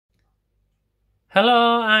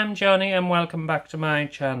Hello, I'm Johnny and welcome back to my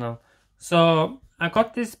channel. So, I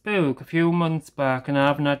got this book a few months back and I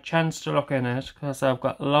haven't had a chance to look in it because I've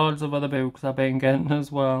got loads of other books I've been getting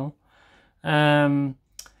as well.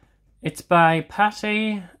 It's by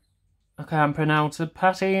Patti, I can't pronounce it,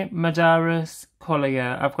 Patti Medaris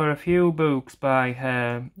Culea. I've got a few books by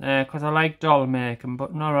her because I like doll making,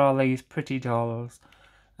 but not all these pretty dolls.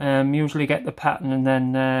 Usually get the pattern and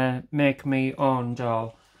then make me own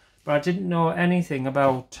doll. But I didn't know anything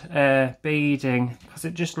about beading because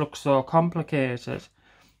it just looks so complicated.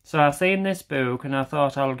 So I seen this book and I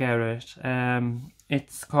thought I'll get it.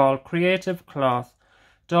 It's called Creative Cloth,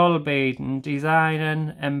 Doll Beading,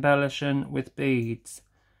 Designing, Embellishing with Beads.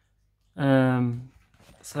 So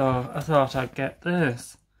I thought I'd get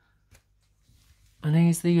this. And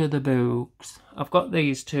here's the other books. I've got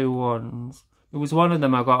these two ones. There was one of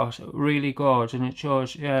them I got really good and it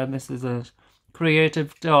shows, yeah, this is it.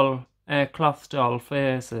 Creative doll, cloth doll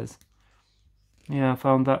faces. Yeah, I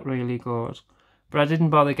found that really good. But I didn't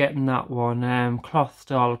bother getting that one, cloth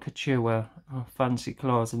doll couture, fancy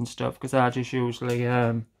clothes and stuff, because I just usually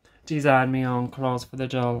design my own clothes for the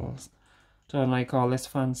dolls. Don't like all this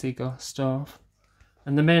fancy stuff.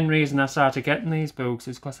 And the main reason I started getting these books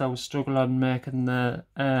is because I was struggling making the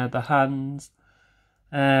hands.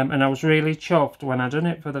 And I was really chuffed when I done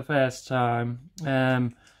it for the first time.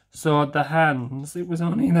 So the hands, it was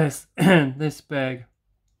only this this big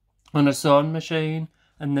on a sewing machine,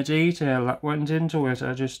 and the detail that went into it,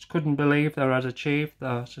 I just couldn't believe that I'd achieved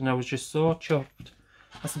that, and I was just so chuffed.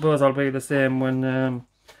 I suppose I'll be the same when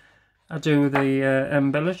I do the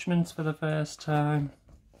embellishments for the first time.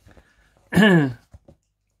 Because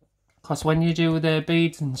when you do the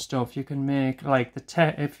beads and stuff, you can make like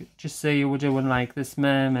if just say you were doing like this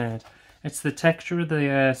mermaid, it's the texture of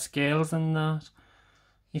the scales and that.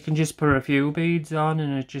 You can just put a few beads on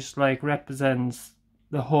and it just like represents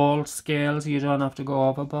the whole scales. You don't have to go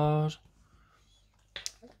overboard.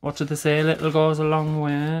 What do they say? Little goes a long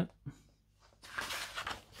way.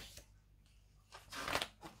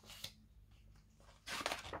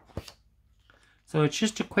 So it's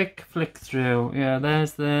just a quick flick through. Yeah,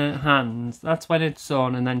 there's the hands. That's when it's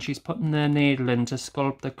sewn, and then she's putting the needle in to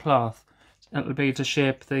sculpt the cloth. It'll be to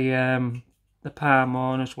shape the palm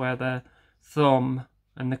on it, where the thumb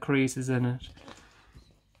and the creases in it,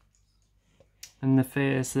 and the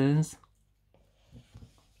faces.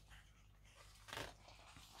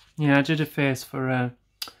 Yeah, I did a face for it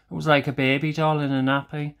was like a baby doll in a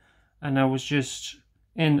nappy, and I was just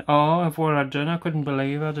in awe of what I'd done. I couldn't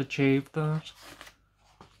believe I'd achieved that.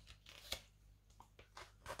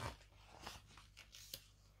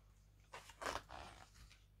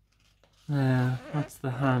 That's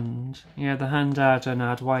the hand. Yeah, the hand I done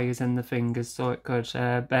had wires in the fingers so it could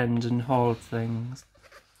bend and hold things.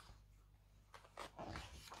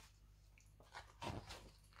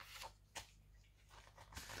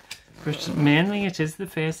 But mainly it is the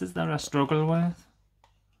faces that I struggle with.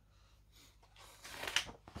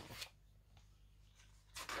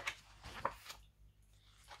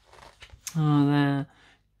 Oh, there.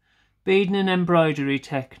 Beading and embroidery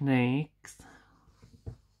techniques.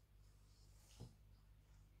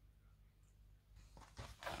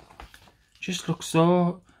 Just looks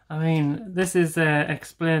so, I mean, this is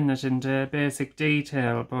explaining it into basic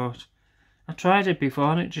detail, but I tried it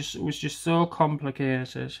before and it was just so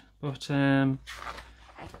complicated. But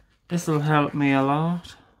this will help me a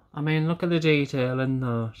lot. I mean, look at the detail in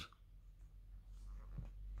that.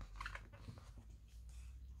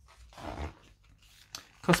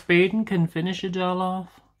 Because beading can finish a doll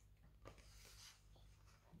off.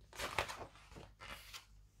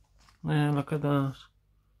 Yeah, look at that.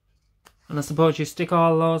 And I suppose you stick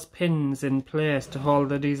all those pins in place to hold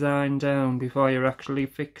the design down before you actually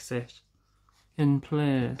fix it in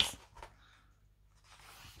place.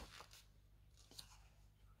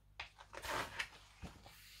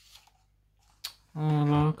 Oh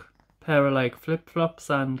look, pair of like flip-flop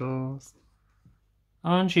sandals.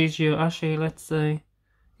 Oh, and she's actually, let's see.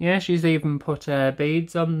 Yeah, she's even put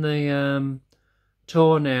beads on the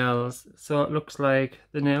toenails, so it looks like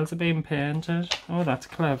the nails are being painted. Oh, that's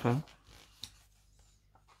clever.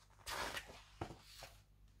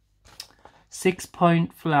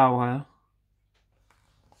 6-point flower.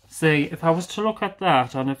 See, if I was to look at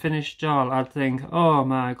that on a finished doll, I'd think, oh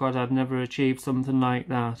my god, I'd never achieved something like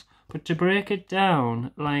that. But to break it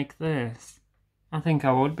down like this, I think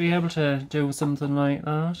I would be able to do something like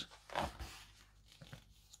that.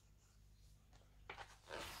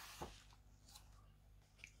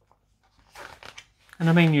 And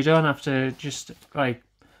I mean, you don't have to just like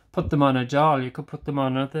put them on a doll. You could put them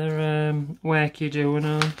on other work you're doing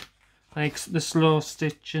on. like the slow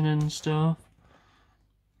stitching and stuff.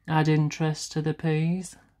 Add interest to the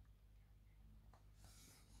piece.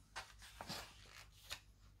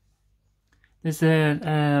 There's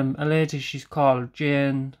a lady, she's called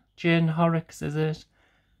Jane Horrocks, is it?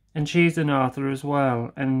 And she's an author as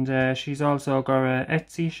well, and she's also got a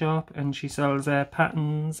Etsy shop, and she sells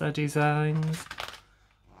patterns, designs.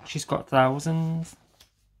 She's got thousands.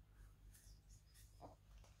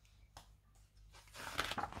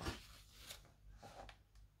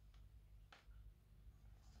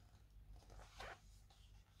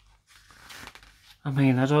 I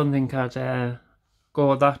mean, I don't think I'd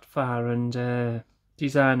go that far and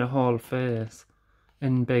design a whole face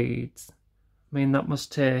in beads. I mean, that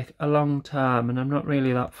must take a long time, and I'm not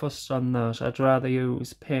really that fussed on that. I'd rather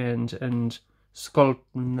use paint and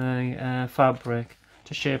sculpting the fabric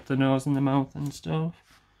to shape the nose and the mouth and stuff.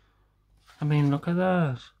 I mean, look at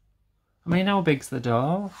that. I mean, how big's the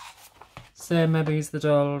doll? Say maybe the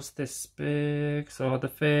doll's this big, so the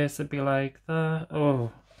face would be like that.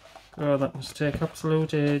 Oh, God, that must take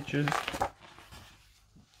absolute ages.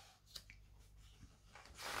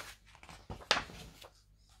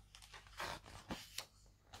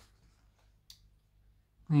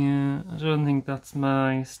 Yeah, I don't think that's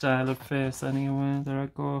my style of face anyway that I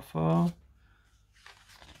go for.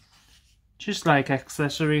 Just like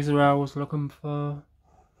accessories are I was looking for.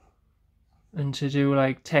 And to do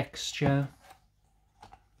like texture.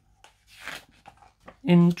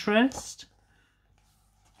 Interest.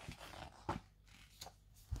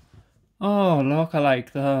 Oh, look, I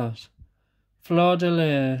like that. Fleur de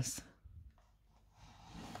lis.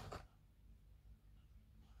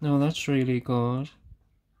 No, that's really good.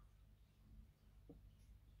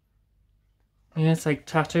 Yeah, it's like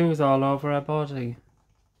tattoos all over her body.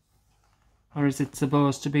 Or is it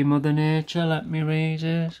supposed to be Mother Nature? Let me read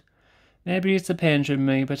it. Maybe it's a painter in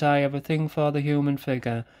me, but I have a thing for the human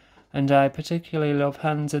figure, and I particularly love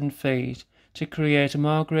hands and feet. To create a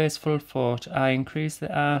more graceful foot, I increased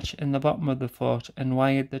the arch in the bottom of the foot and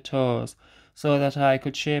wired the toes, so that I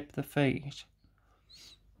could shape the feet.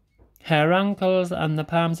 Her ankles and the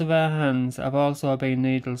palms of her hands have also been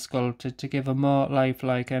needle sculpted to give a more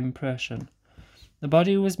lifelike impression. The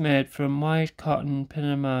body was made from white cotton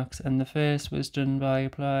pinner marks, and the face was done by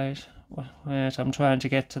applied... Wait, I'm trying to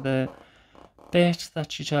get to the bit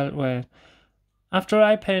that she told. Wait. After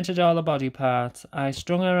I painted all the body parts, I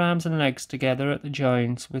strung her arms and legs together at the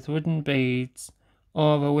joints with wooden beads,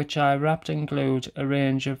 over which I wrapped and glued a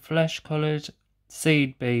range of flesh-coloured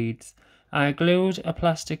seed beads. I glued a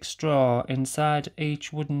plastic straw inside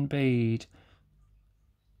each wooden bead.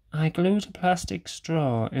 I glued a plastic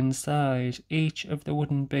straw inside each of the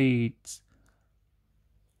wooden beads,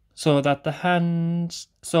 so that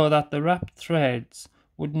the wrapped threads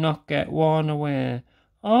would not get worn away.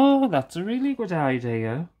 Oh, that's a really good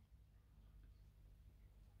idea.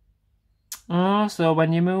 Oh, so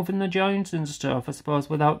when you're moving the joints and stuff, I suppose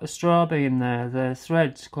without the straw being there, the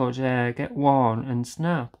threads could get worn and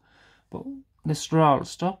snap. But the straw will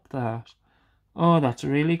stop that. Oh, that's a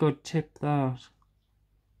really good tip, that.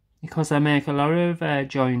 Because I make a lot of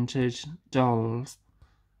jointed dolls.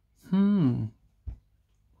 I'm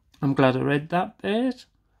glad I read that bit.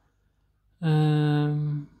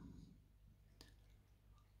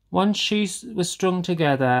 Once she was strung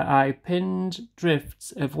together, I pinned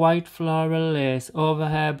drifts of white floral lace over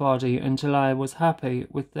her body until I was happy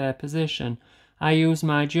with their position. I used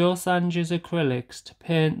my Joe Sanches acrylics to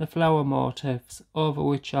paint the flower motifs, over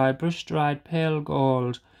which I brush-dried pale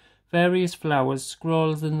gold. Various flowers,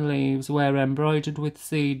 scrolls and leaves were embroidered with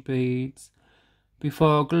seed beads,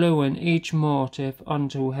 before gluing each motif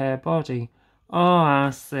onto her body. Oh,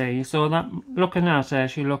 I see. So that, looking at her,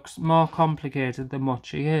 she looks more complicated than what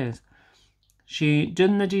she is. She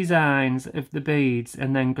done the designs of the beads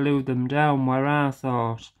and then glued them down, where I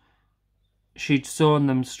thought she'd sewn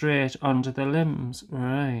them straight onto the limbs.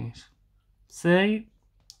 Right. See?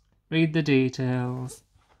 Read the details.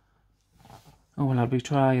 Oh, well, I'll be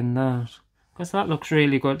trying that. Because that looks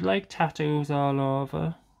really good, like tattoos all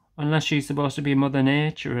over. Unless she's supposed to be Mother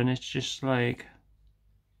Nature and it's just like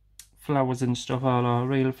flowers and stuff all over,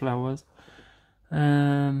 real flowers.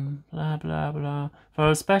 Blah, blah, blah. For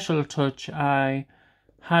a special touch, I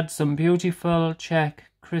had some beautiful check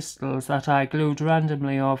crystals that I glued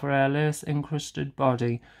randomly over her lace-encrusted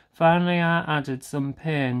body. Finally, I added some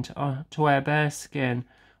paint to her bare skin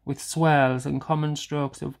with swirls and common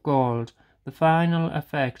strokes of gold. The final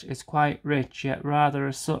effect is quite rich, yet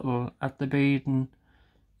rather subtle, as the beading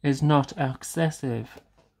is not excessive.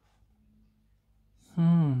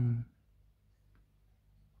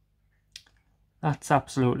 That's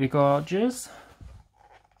absolutely gorgeous.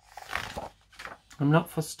 I'm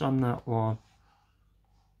not fussed on that one.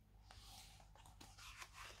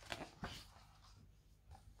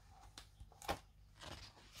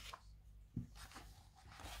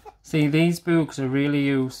 See, these books are really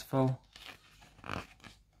useful.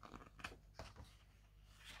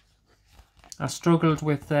 I struggled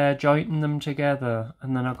with jointing them together,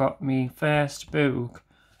 and then I got my first book,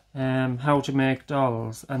 How to Make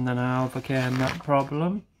Dolls, and then I overcame that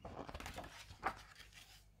problem.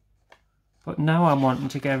 But now I'm wanting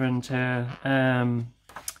to get into,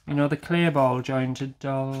 you know, the clay ball jointed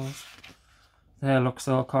dolls. They look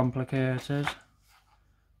so complicated.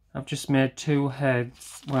 I've just made 2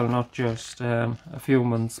 heads, well, not just, a few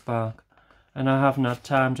months back, and I haven't had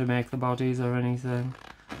time to make the bodies or anything.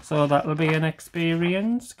 So that'll be an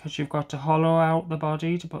experience, because you've got to hollow out the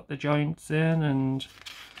body to put the joints in, and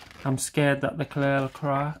I'm scared that the clay will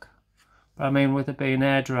crack. But I mean, with it being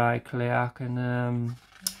air dry clay, I can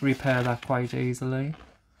repair that quite easily.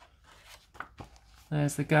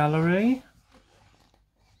 There's the gallery.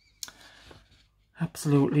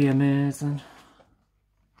 Absolutely amazing.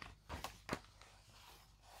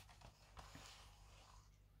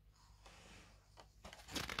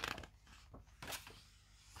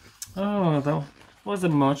 Oh, that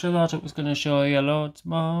wasn't much. I thought it was going to show you loads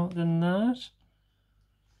more than that.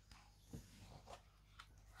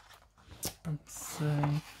 Let's see.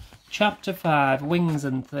 Chapter 5, Wings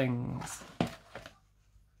and Things.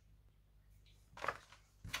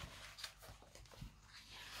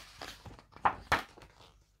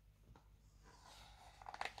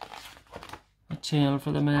 A tail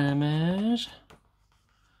for the mermaid.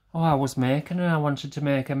 Oh, I was making her. I wanted to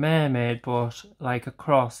make a mermaid, but like a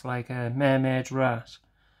cross, like a mermaid rat.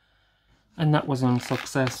 And that was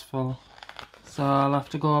unsuccessful. So I'll have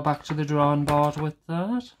to go back to the drawing board with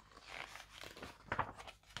that.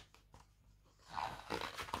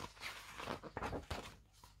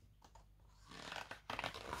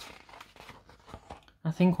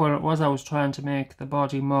 I think what it was, I was trying to make the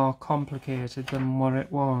body more complicated than what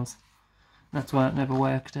it was. That's why it never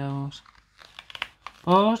worked out.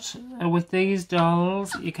 But with these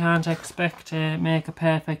dolls, you can't expect to make a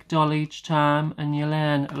perfect doll each time, and you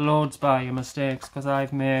learn loads by your mistakes, because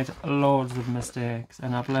I've made loads of mistakes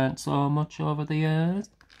and I've learnt so much over the years.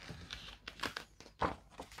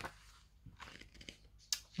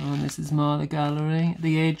 Oh, and this is more the gallery,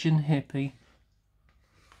 the Aging Hippie.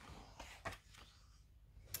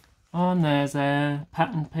 Oh, and there's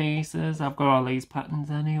pattern pieces. I've got all these patterns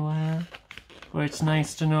anywhere. But it's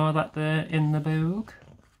nice to know that they're in the book.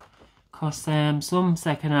 Because some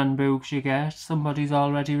second-hand books you get, somebody's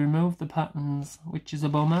already removed the patterns, which is a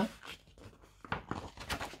bummer.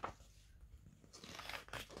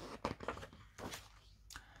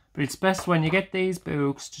 But it's best when you get these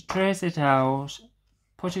books to trace it out,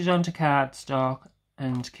 put it onto cardstock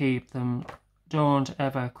and keep them. Don't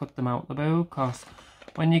ever cut them out the book, because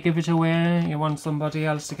when you give it away, you want somebody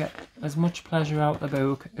else to get as much pleasure out the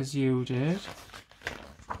book as you did.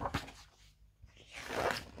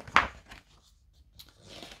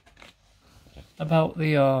 About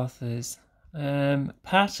the authors.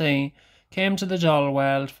 Patti came to the doll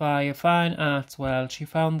world via fine arts world. She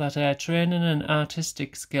found that her training and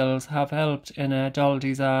artistic skills have helped in her doll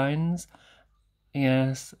designs.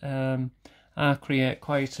 Yes, I create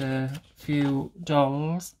quite a few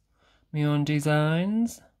dolls, my own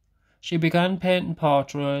designs. She began painting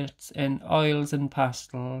portraits in oils and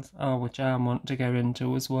pastels, which I want to get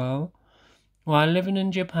into as well. While living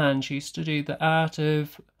in Japan, she studied the art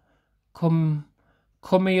of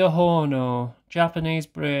Kumihono, Japanese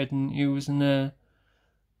braiding using a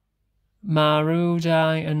maru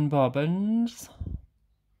dye and bobbins.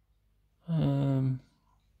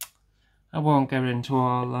 I won't get into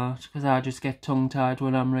all that because I just get tongue-tied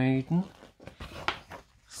when I'm reading.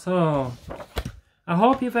 So, I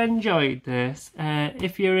hope you've enjoyed this.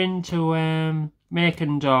 If you're into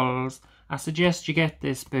making dolls, I suggest you get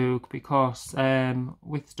this book because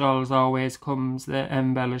with dolls always comes the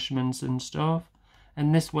embellishments and stuff.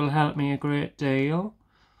 And this will help me a great deal.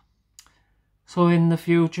 So in the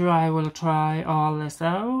future I will try all this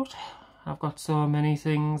out. I've got so many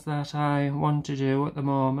things that I want to do at the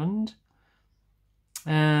moment.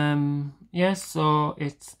 Yes, so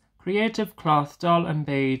it's Creative Cloth, Doll and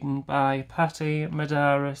Beading by Patti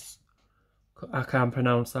Medaris. I can't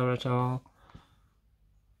pronounce her at all.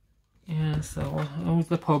 Yeah, so who's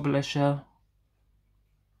the publisher?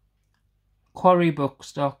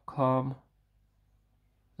 Quarrybooks.com.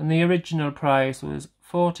 And the original price was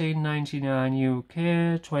 $14.99 UK,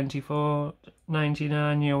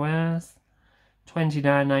 $24.99 US,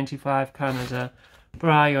 $29.95 Canada. But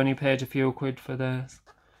I only paid a few quid for this.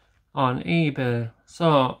 on eBay.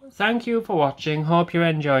 So thank you for watching. Hope you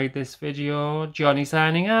enjoyed this video. Johnny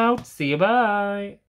signing out. See you, bye.